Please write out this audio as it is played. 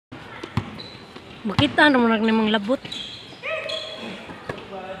Makita naman ng labot.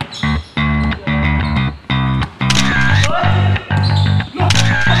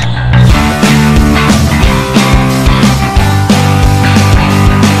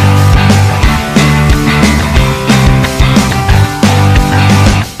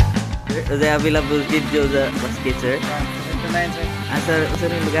 Is there available video sa basket, sir? 29, sir. Saan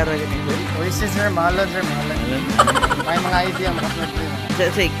yung lugar na ganyan, sir? Oasis, sir. Mahalon, sir. Mahalon. May mga idea, makaswerte yun. Sa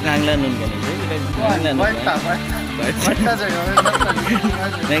nanglanon ganyan, sir? Barta, sir.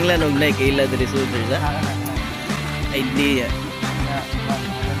 Nanglanon na kaila dari sir, sa? Idea.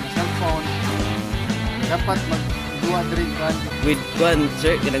 Cellphone. Dapat mag-duwa drink one. With one,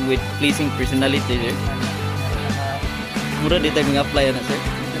 sir? Kanang with pleasing personality, sir? Mura di tayo apply na, sir?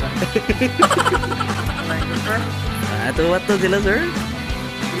 What to sila, sir?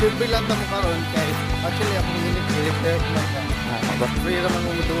 Libre lang tamo karon kay actually ako minute repair man ka. Free raman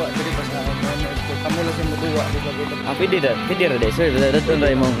mo muduwa diri pa sa ako. Kamo lang sa muduwa di ba gito. Pwede ra sir. Dato na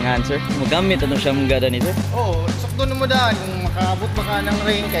imong answer. Mo gamit anong Shamgod ni sir? Oo, sakto na mo daan kung makaabot pa ka ng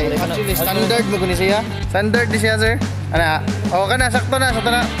ring kay actually standard mo guni siya. Standard di siya, sir. Ana, o kana sakto na.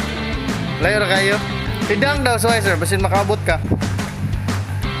 Layo ra kayo. Tidang daw so sir, basin makaabot ka.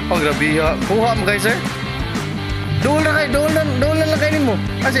 Oh, grabe ha. Kuha mo kay sir. Dool na lang kainin mo.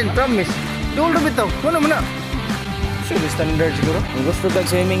 As in, promise. Dool na bitaw. Ano mo na? Sige, standard siguro. Kung gusto kag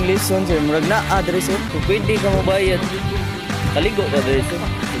swimming lesson, sir, murag na address, sir. Kung pwede ka mabayad, kaligo ka address, sir.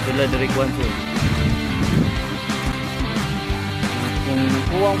 Ito dari kwan, sir. Kung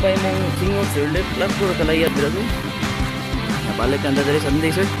kuwang pa yung singot, sir, lang puro kalayad, sir. Napalik ang dadari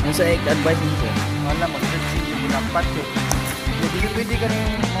Sunday, sir. Ano sa advice mo, sir? Wala, mag-dressing yung dapat, sir. Pwede ka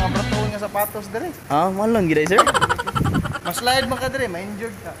ng mga bratoon nga sapatos dere. Malang gid sir. Mas slide man ka dere,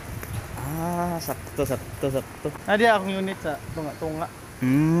 ma-injured ka. Sakto. Adi akong unit sa tunga-tunga.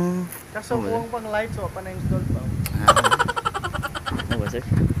 Kaso kuwang pang light so pa na-install pa. Ano ba, sir?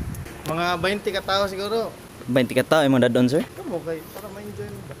 Mga 20 ka tao siguro. 20 ka tao imong dadon, sir? Kamo kay para ma-enjoy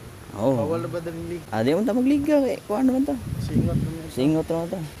mo ba? Oo. Bawal ba daling league? Di mo ta magliga kay kuan naman ta. Singot na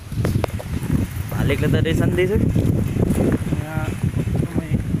ta. Balik lang ta Sunday, sir.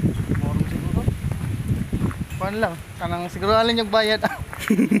 Kuan lang, kanang siguro alin yung bayad.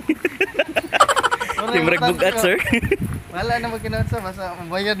 Timrag bugat, sir. Wala na magkinaot sa basta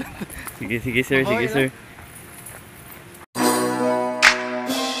bayad. Sige, sir. Size.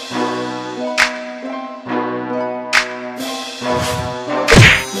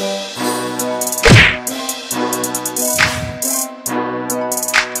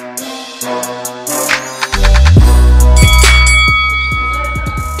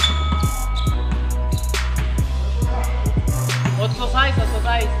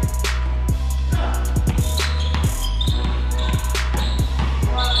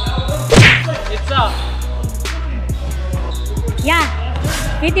 It's up. Yeah.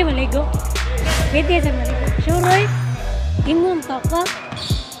 Pwede maligo. Pwede sa maligo. Sure, Roy? Ingon ka ka?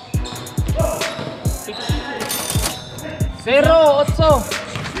 0-8.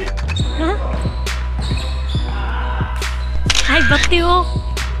 Ha? Ay, bati oh.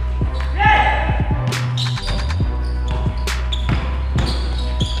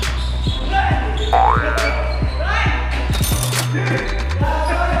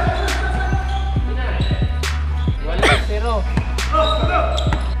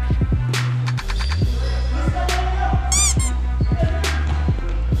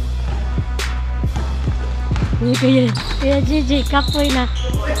 Kaya Gigi, kapoy na.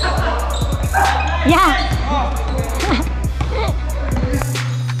 Yeah!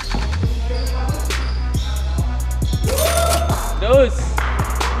 Dos.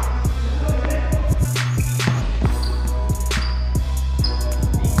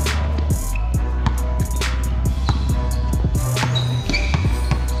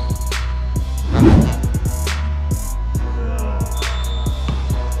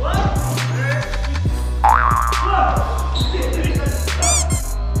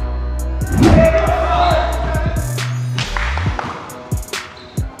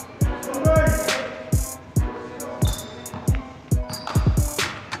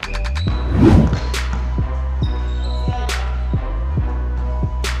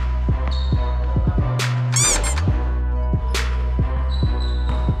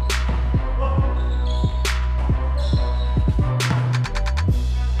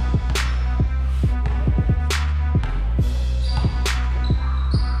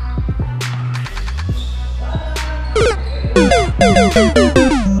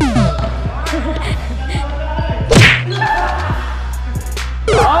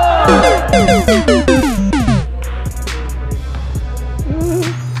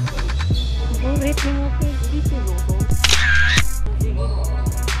 Wait, open.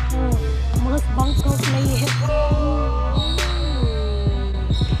 Oh, most bangko player. 4.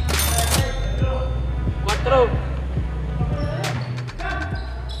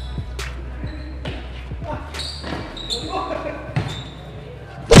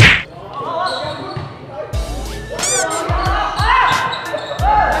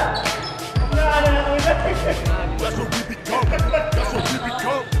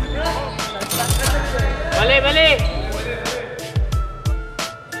 Balik, balik.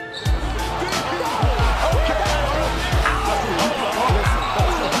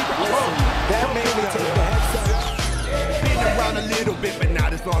 Been around a little bit, but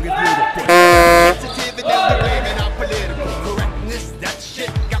not as long as little. Sensitive and underrated, and I'm political correctness. That shit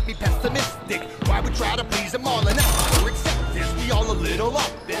got me pessimistic. Why we try to please them all and not for acceptance? We all a little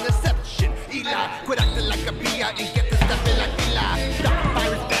off in deception. Eli, quit acting like a PI and get to stepping like Eli. Stop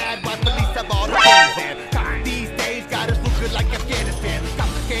virus bad, why police have all the things there? Cops these days got us looking like Afghanistan.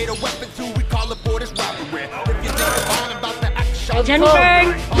 Confiscated weapons, who we call it borders robbery. If you think about the action,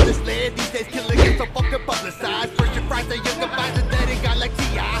 Janburn. honestly, these days killing is so fucking publicized. First you fries the younger guys and then it got like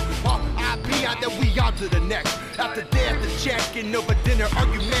T.I. R.I.P. then we on to the next. After death, the checking over dinner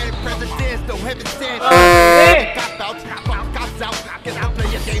argument. Presidents, no heaven sent. Cop outs, cops out. Cause I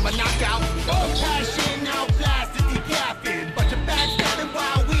play a game of knockout. Passion out, blasted, decapping. Bunch of backstabbing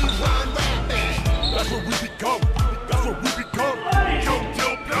while we run rampant. That's what we become. That's what we become. Choke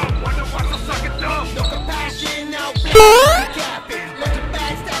till blood. Wonder what's so sucking dumb. No compassion out, blasted, decapping. Bunch of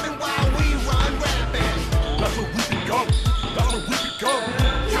backstabbing while we run rampant. That's what we become. That's what we become.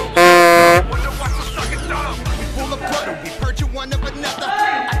 Choke till blood. Wonder what's so sucking dumb. We full of clutter. We purging one of another.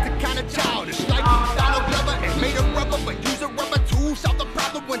 Acting kinda childish. Like Donald Glover and made of rubber, but use a rubber to solve the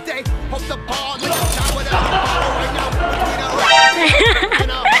problem one day. Hope the ball like a child without a bottle right now. Between our eyes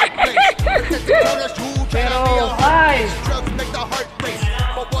and our heart place. Protect the corners, who try to be a heart race. Drugs make the heart race.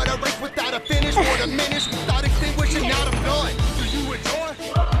 But what a race without a finish. For the minutes we start extinguishing out of blood. Do you enjoy?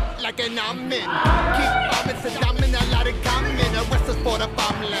 Like an amen. Keep bombing, Saddam in a lot of common. Arrest us for the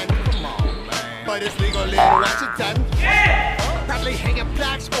farmland. Come on, man. But it's legal in Washington. Probably hanging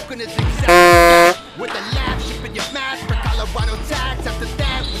plaques, smoking a zigzag. With a laugh, shipping your mask for Colorado tax. After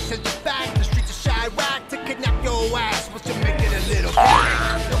that, we send you back. The streets of Chirac to kidnap your ass. Once you make it a little bit.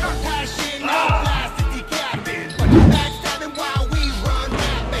 No compassion, no blasted, decapping. Bunch of backstabbing while we run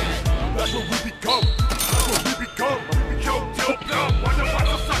rampant. That's what we become. That's what we become. Choke till blood. Wonder what's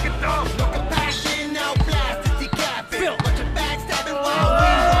so sucking dumb. No compassion, no blasted, decapping. Bunch of backstabbing while we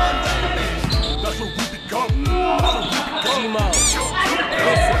run rampant. That's what we become. That's what we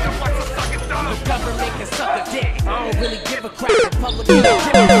become. The government can suck a dick. I don't really give a crap. Republican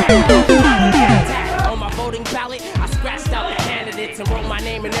on my voting ballot, I scratched out the candidates and wrote my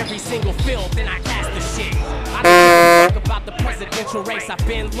name in every single field. Then I cast the shit. I don't give a fuck about the presidential race. I've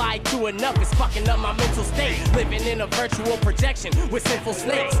been lied to enough. It's fucking up my mental state. Living in a virtual projection with sinful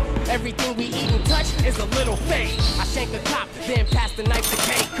snakes. Everything we eat and touch is a little fake. I shank the cop, then pass the knife to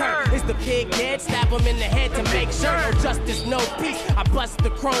K. Kirk. Is the pig dead? Stab him in the head to make sure. No justice, no peace. I bust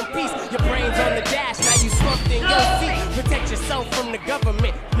the chrome piece. Your brain's on the dash, now you slumped in your seat. Protect yourself from the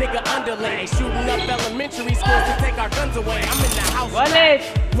government, nigga underlay. Shooting up elementary schools to take our guns away. I'm in the house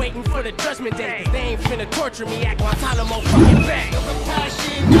waiting for the judgment day. Cause they ain't finna torture me at Guantanamo fucking Bay. No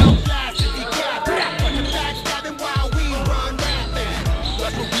compassion, no blasted, decapping. Bunch of backstabbing while we run rampant.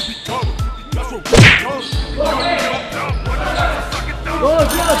 That's what we become. That's what we become. No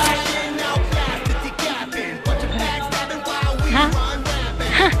compassion, no blasted, decapping. Bunch of backstabbing while we run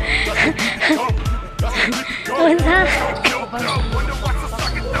rampant. That's what we become. That's what we become. Unsa? Wonder what's so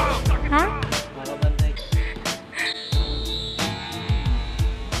sucking dumb. Ha?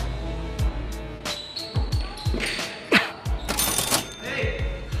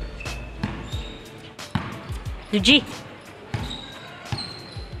 Luigi.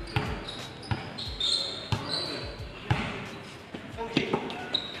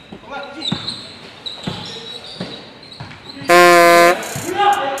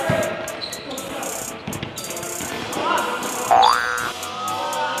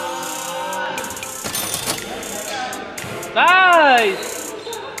 Nice!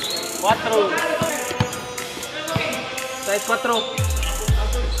 4. Size 4.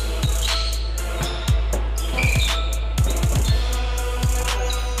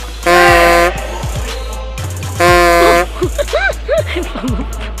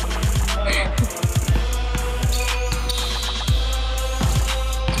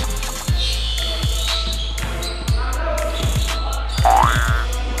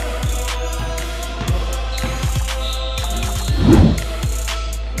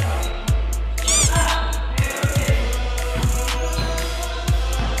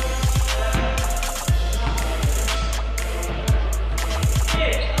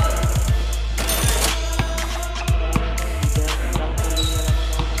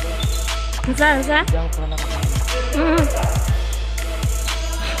 Unsa?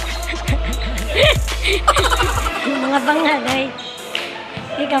 Mga bangag ay.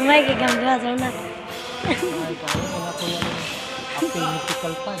 Ikamay kigambla sa una.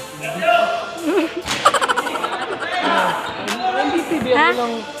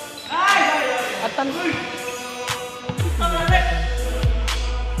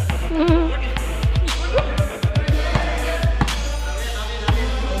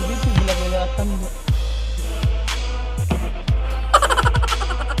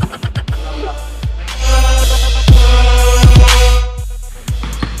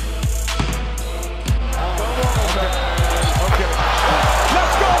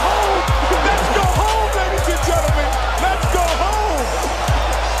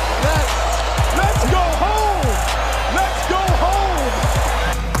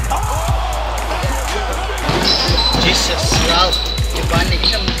 Jesus, wow. Ipanik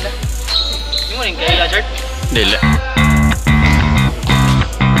siya mo sila. Yung mo rin kaila, Jart? Dili.